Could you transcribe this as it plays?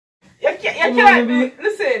You can't,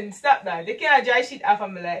 listen, stop that. You can't dry shit off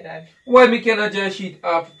of me like that. Why me cannot dry shit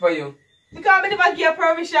off for you? Because I never give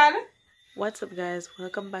permission. What's up, guys?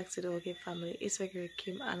 Welcome back to the OK family. It's your girl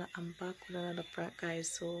Kim and I'm back with another prank,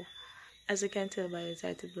 guys. So as you can tell by the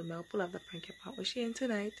title, I'll pull up the prank prank with Shane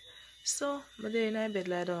tonight. So I'm in my bed,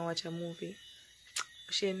 lie down and watch a movie.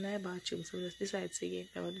 Shane in my bathroom, so we just decided to get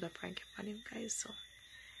I will do the prank on him, guys. So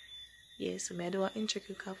yeah, so I do an intro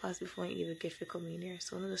quick fast before I even get to come in here.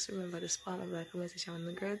 So just remember the spam of the comment section with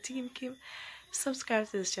the girl Team Kim. Subscribe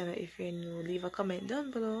to this channel if you're new. Leave a comment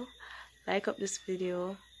down below. Like up this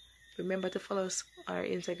video. Remember to follow us on our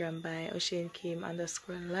Instagram by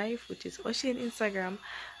OceanKim_life, which is Ocean Instagram,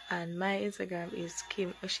 and my Instagram is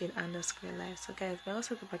Kim_Ocean_life. So guys, I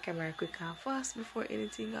also set up a camera quick and fast before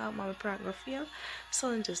anything my prank go fail.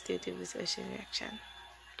 So just stay tuned with this Ocean reaction.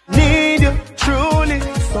 Need you truly,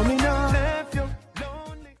 so me not left you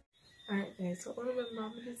lonely. Alright guys, so all of my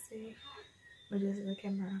mom just say I just set the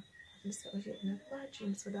camera Mr. Ocean in the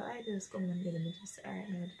bathroom, so the idea is coming and getting me just say alright,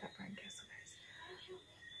 now I did that prank. So guys,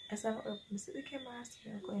 as I'm up, I see the camera, I see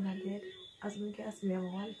me going to bed. As you can see me, I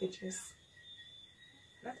have one pictures.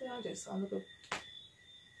 Nothing else, just I'm little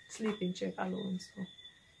sleeping check alone. So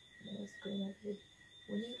I was going to bed.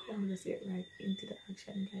 When you come, let's get right into the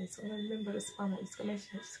action, guys. So remember to spam out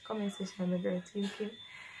this comment section on the girl Team Kim.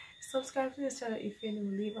 Subscribe to this channel if you're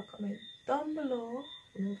new. Leave a comment down below.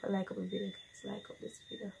 Remember to like up the video, guys. Like up this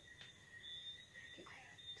video.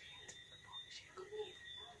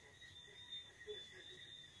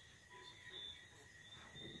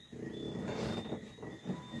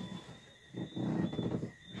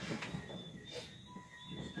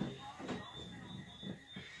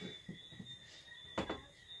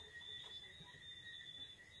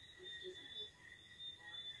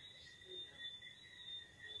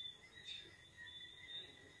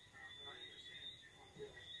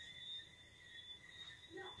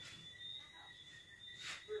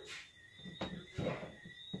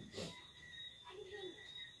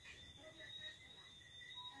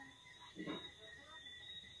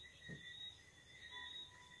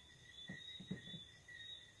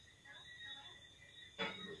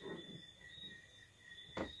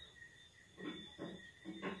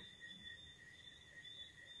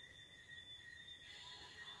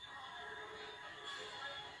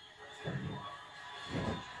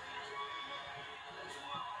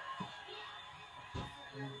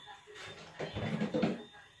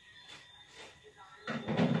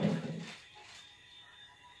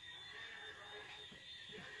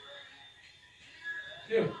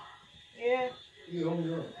 Yeah. Yeah. You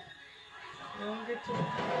hungry? You hungry too?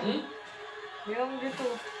 You hungry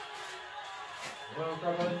too?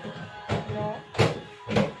 No.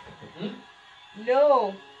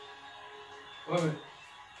 No. What?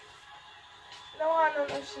 No one on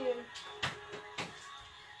the machine.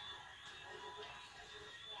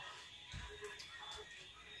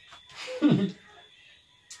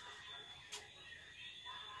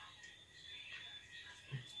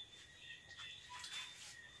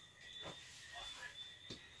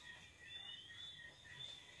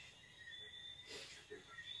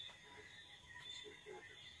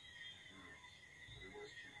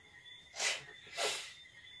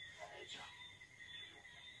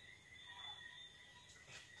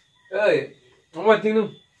 Hey, one thing now.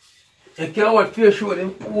 I can't watch fair show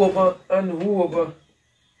them over and over.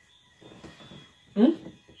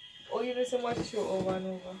 Oh, you listen watch show over and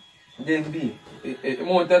over. Then be. The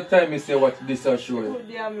amount of time I say what this are showing. Good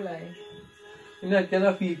damn lie. You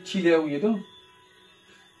cannot feel chilly away, though.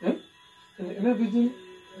 You know everything?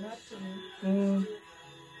 Not to me.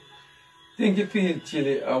 Think you feel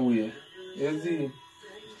chilly away. You see?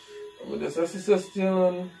 But the sister still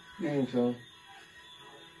on.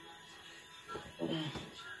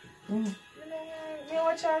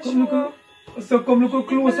 Watch our show. So come look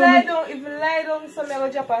closer. If you lie down, so me go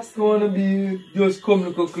drop a sleep. You wanna be just come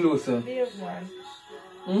look closer. Behave, man.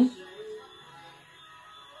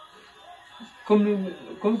 Come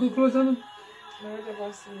look closer now? Me go drop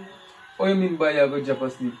a sleep. What you mean by you go drop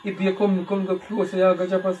asleep? If you come look closer, you go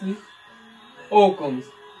drop asleep? How comes?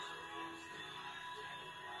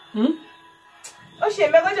 Oh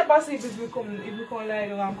shit, me go drop a sleep if you come lie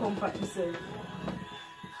down and comfort yourself.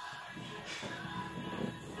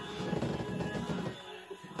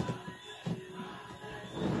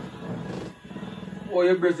 Oh,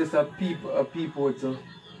 your breast is a peep out, so.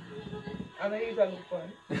 I know you can look on.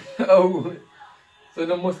 Oh, so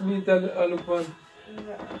that must mean that I look on.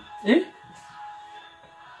 Yeah. Eh?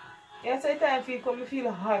 Yeah, so time feel come feel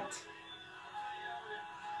hot.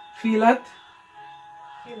 Feel hot?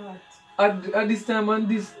 Feel hot. At this time and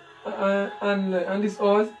this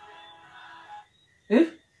hours? Eh?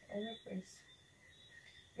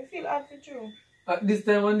 I feel hot for true. At this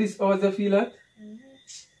time and this hours I feel that?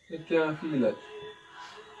 You can't feel that.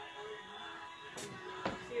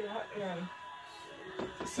 Feel hot, man.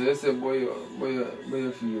 So you say, boy,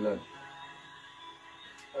 you feel that?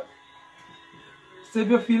 So if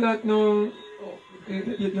you feel that now,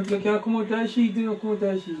 you can't come out of the sheet, you don't come out of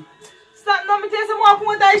the sheet. Stop now, me tell you some more come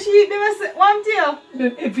out of the sheet, baby. One tail.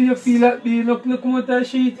 Then if you feel that, you don't come out of the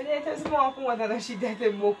sheet. Me tell you some more come out of the sheet, that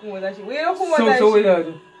you more come out of the sheet. Where you come out of the sheet? So what you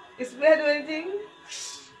do? Is where do anything?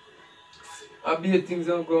 I be things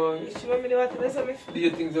are going. She want me to watch this, me. The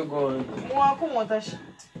things are going. More come out of the sheet.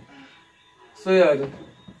 So yeah. Do.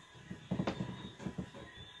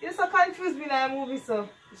 You're so confused me in the movie, so.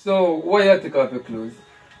 So why you take off your clothes?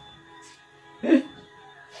 Eh?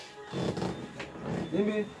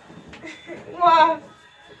 Maybe. What?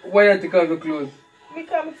 Why you take off your clothes?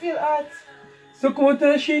 Because I feel hot. So come out of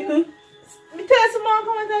the sheet now. Me tell you some more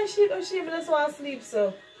come out of the sheet, or she me just want to sleep,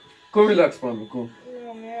 so. Come relax for me, come.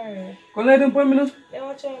 No, me alright. Come lie down for me now. I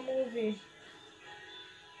watch a movie.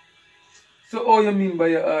 So all you mean by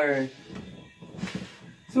your alright?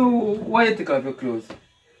 So why you take off your clothes?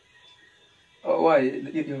 Why?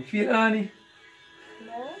 You feel horny?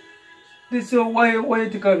 No. So why you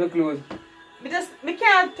take off your clothes? Me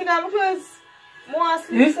can't take off my clothes. I want to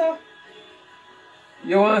sleep, Eh? so.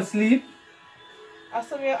 You want to sleep? I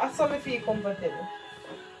saw me feel comfortable.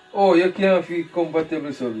 Oh, you can't feel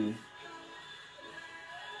comfortable, so.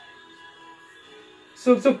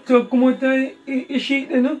 So come out of the sheet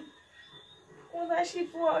then, no? Come out of the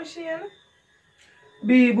sheet for what, Shane?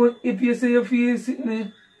 Babe, but if you say you feel sitting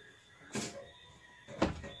there.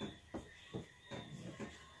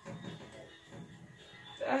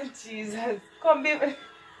 Oh, Jesus. Come, baby.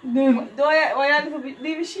 Then Why you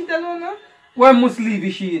leave the sheet alone, no? why must leave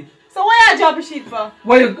the sheet? So why you drop the sheet for?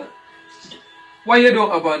 Why you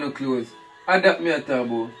don't have no clothes? Adapt me a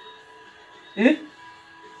tabo. Eh?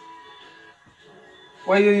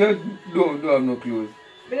 Why you don't have no clothes?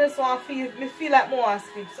 Me just want to feel like more want to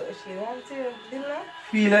sleep, so she want to, you know?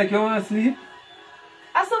 Feel like you want to sleep?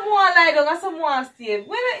 I saw more lie down, I saw more stay.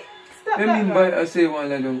 When I stop I that, mean man. by I say you want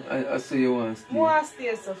to lie down, I say you want to sleep. More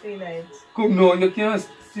stay, so feel like. Come no, you can't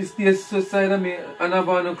stay so side of me and have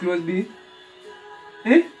no clothes, be?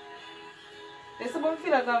 Eh? There's someone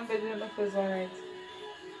feel like I'm better than the clothes one night.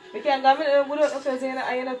 We can't go without no clothes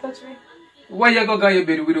and you not touch me. Why you go your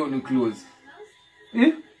bed without no clothes?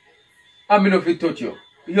 Eh? I'm not to touch you.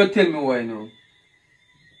 You tell me why now.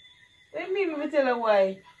 What do you mean me tell her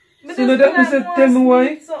why? So now that means tell me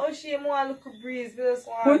why? So she more look breeze, me just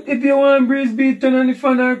want. But if you want breeze, be turn on the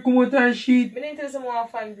fan or come out and sheet. Me need to tell someone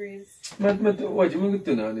fan breeze. But what you mean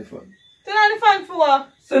turn on the fan? Turn on the fan for what?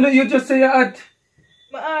 So now you just say you're hot.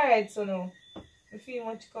 But alright, so now. I feel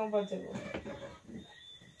much comfortable.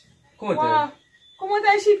 Come Wow. on. Come out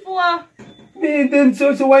and shit for what? Me then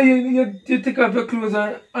so why you take off your clothes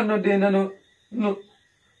and not then no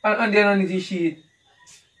and then on the sheet?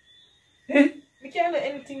 Eh? We can't do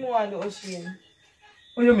anything more on the ocean.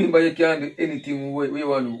 What you mean by you can't do anything we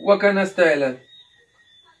want to do? What kind of style?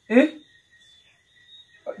 Eh?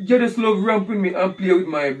 You just love ramping me and play with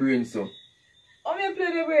my brain, so. How me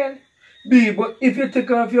play the brain? B, but if you take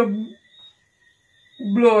off your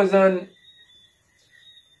blouse and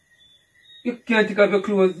you can't take off your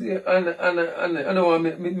clothes and I don't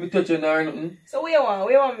want me touch you or nothing. So what you want?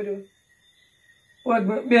 What you want me to do?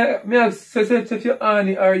 What? Me have sex if you're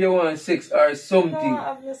horny or you want sex or something. No, I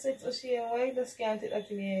have no sex ocean. Why you just can't take that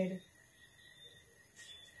in your head?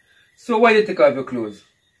 So why you take off your clothes?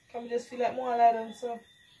 Can we just feel like more like them, so.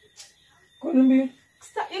 Couldn't be.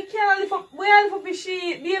 Stop, you can't lift up. Where you lift up the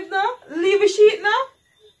sheet, babe, now? Leave the sheet now?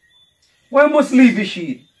 Why must leave the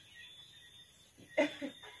sheet?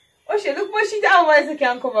 Oh shit, look what sheet otherwise I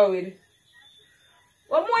can cover with.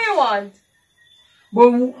 What more you want?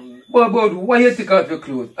 But why you take off your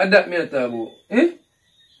clothes? And that me a talk about. Eh?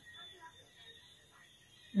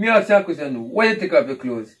 Me ask you a question. Why you take off your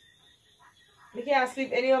clothes? I can't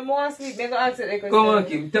sleep anymore. More sleep. I'm going to answer that question. Come on,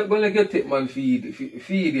 Kim. Go like you take man feed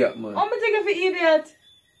that man. I'm going to take it for idiot.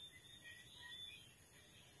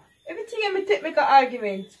 Everything I take make an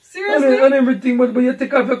argument. Seriously? And everything, but you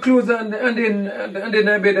take off your clothes and then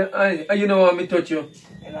I bed and you know want me touch you.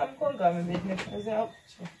 You know, I'm going to go to bed because I'm up.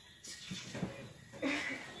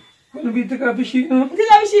 Gonna be take off your sheet now?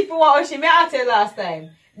 Take off the sheet for what? She may I tell you last time.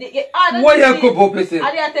 Why you cover up yourself?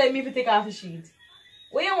 I didn't tell me to take off the sheet.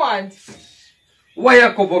 What you want? Why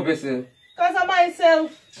you cover up yourself? Because I'm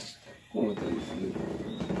myself. Come on, tell you.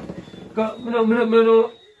 Because I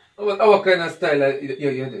know what kind of style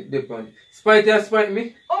you depend. Spite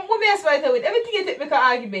me? What be a spite with? Everything you take make an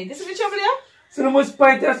argument. This is the trouble here? So no more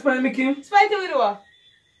spite me, Kim? Spite with what?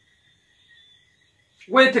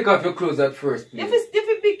 Why you take off your clothes at first, please?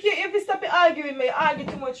 If you stop arguing with me, you argue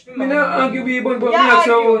too much for me. Me not argue with you, but me Yeah, ask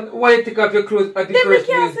you why you take off your clothes at the Then first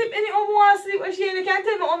me can't place? sleep. Any other want to sleep, she ain't can't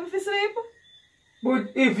tell me how to sleep.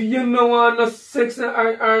 But if you don't want no sex or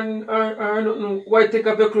nothing, why take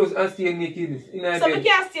off your clothes and stay naked in our So bed?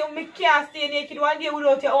 me can't stay naked one day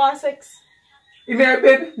without your own sex. In our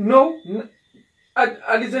bed? No.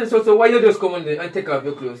 I listen, so why you just come on there and take off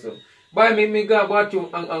your clothes? So? By me go bathroom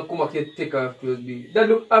and come back here take off clothes. Be. That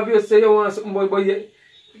look obvious say you want something, but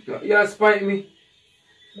you spite me.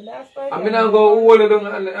 I'm gonna go hold it down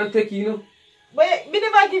and take you, know. But me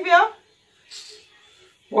never give you.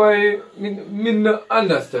 Why, me not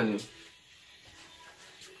understand you.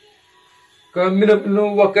 Because me don't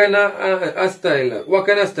know what kind of style. What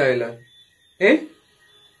kind of style? Eh?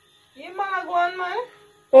 You man go on, man.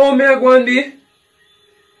 Oh, me I go on there.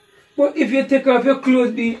 But if you take off your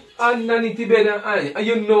clothes be underneath the bed and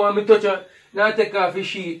you know I'm touch her, now take off your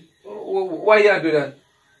sheet. Why you do that?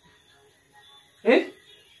 Eh?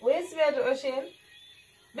 What is me do, Ocean?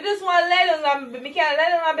 Me just want to lie down and me can't lie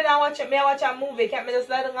down and bed and watch a movie. Can't me just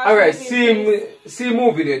lie down and Alright, sleep see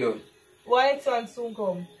movie they done. Why next one soon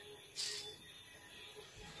come?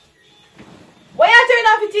 Why you turn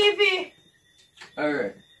off the TV?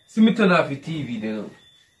 Alright. See me turn off the TV then. No.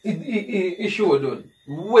 It show done.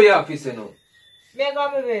 Way off you say now. Me go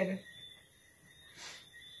on my bed.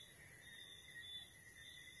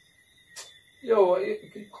 Yo, you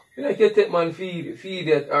like you take man feed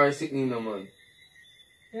that are sitting in the man.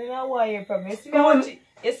 You know why you're from. You see me Come on. watch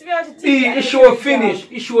TV. It show finish.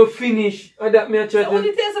 It show finish. And that me a try So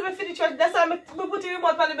only to... things that me finish watch. That's why me put the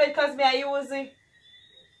remote on the bed because me I use it.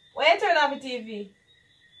 Why you turn off the TV?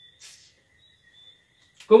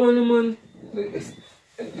 Come on, man.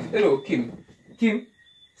 Hello, Kim. Kim,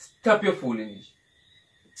 stop your foolishness.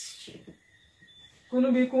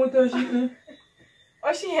 Gonna be contact shit, man.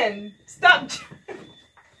 Ocean, stop.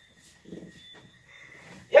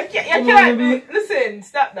 You Come can't, on, baby. listen,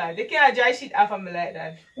 stop that. You can't dry shit off of me like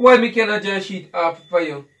that. Why me cannot dry sheet off for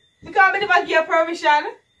you? Because I never give you permission.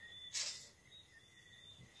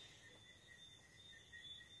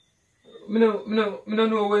 Me no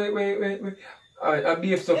know where. I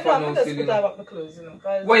behave so You far know, now, I just still, put you on know. back my clothes, you know.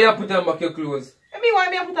 Cause Why you put on back your clothes? I mean, why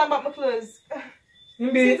me I put on back my clothes?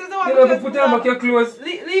 You See, doesn't want don't my have to clothes put on back your clothes.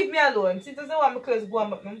 Leave me alone. See, doesn't want my clothes go on,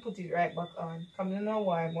 but me put it right back on. Come, you know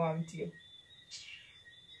why I want you.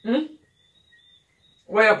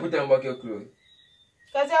 Why you put on back your clothes?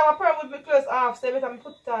 Because you have a problem with my clothes off, so every time I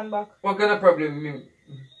put it on back. What kind of problem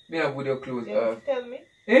me have with your clothes You off? tell me.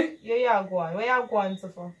 Eh? Yeah, go on. Where you go on so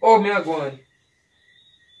far? Oh, me a go on.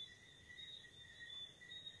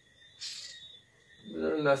 I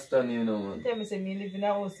don't understand you know, man. Tell me, say me live in a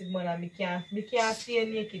house with man and me can't stay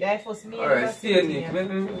naked. I first me. Alright, stay naked.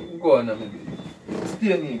 Me go on a minute.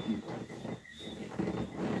 Stay naked.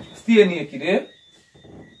 Stay naked, eh?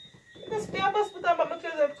 Just put on back my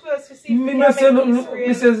clothes to see if Me you no can say make nothing.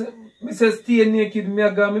 this real. Me say stay naked. Me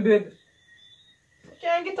a go on my bed. I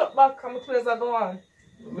can't get up back and my clothes are go on.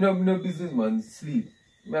 Me no business, man. Sleep.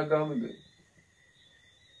 Me a go on my bed.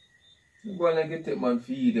 You go on and get it, man,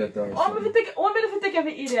 for idiot or Want me to take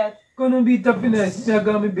every idiot? Gonna be tapping nice. Me a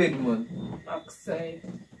go on my bed, man. Outside.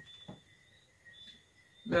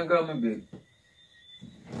 Me a go on my bed.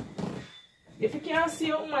 If you can't see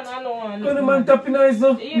your woman, I don't want Gonna man tapping nice,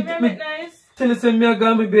 no? You make it nice? Tell you say me a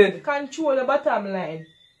go on my bed. Control the bottom line.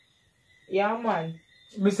 Yeah, man.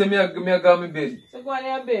 Me say me a go on my bed. So go on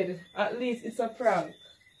your bed. At least it's a prank.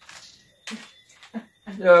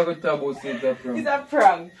 Yeah, I go talk about say it's a prank. It's a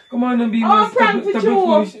prank. Come on and be Oh, man. prank with stop you.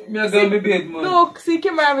 foolish. Me a go on my bed, man. Look, see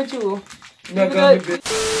camera with you. Me a go on my bed.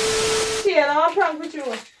 See, I want prank with you.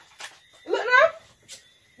 Look now.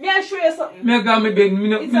 Me I show you something. Me a go on my bed.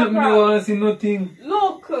 Me It's a no prank. want to see nothing.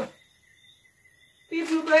 Look.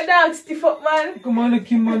 People look like dog stiff up, man. Come on,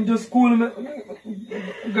 Kim, man. Just cool me.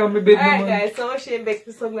 Go on my bed, Alright, man. guys, so O'Shea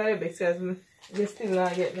Bex, so glad Bex because we still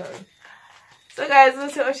not get nothing. So, guys, we'll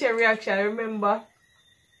see O'Shea reaction. Remember,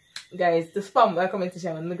 guys, the spam, I comment to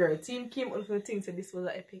share on the girl. Team Kim, all the things, so this was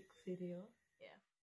an epic video.